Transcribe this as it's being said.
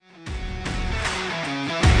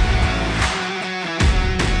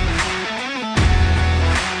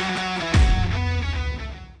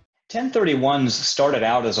1031s started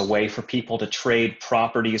out as a way for people to trade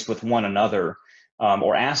properties with one another,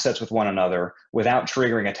 or assets with one another without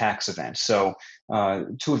triggering a tax event. So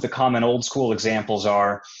two of the common old school examples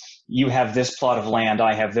are, you have this plot of land,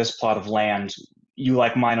 I have this plot of land, you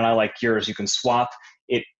like mine and I like yours, you can swap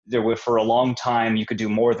it. For a long time, you could do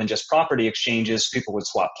more than just property exchanges. People would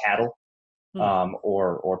swap cattle, Hmm.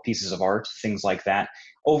 or pieces of art, things like that.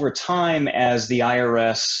 Over time, as the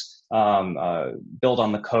IRS built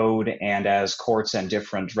on the code, and as courts and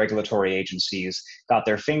different regulatory agencies got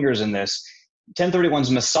their fingers in this,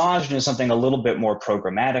 1031's massaged into something a little bit more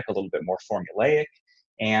programmatic, a little bit more formulaic.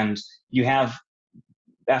 And you have,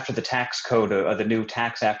 after the tax code, the new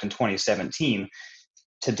Tax Act in 2017,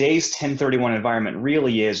 today's 1031 environment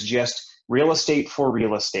really is just real estate for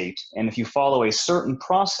real estate. And if you follow a certain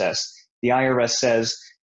process, the IRS says,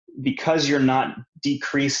 because you're not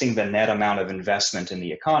decreasing the net amount of investment in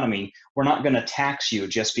the economy, we're not going to tax you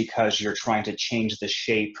just because you're trying to change the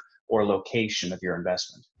shape or location of your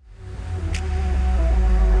investment.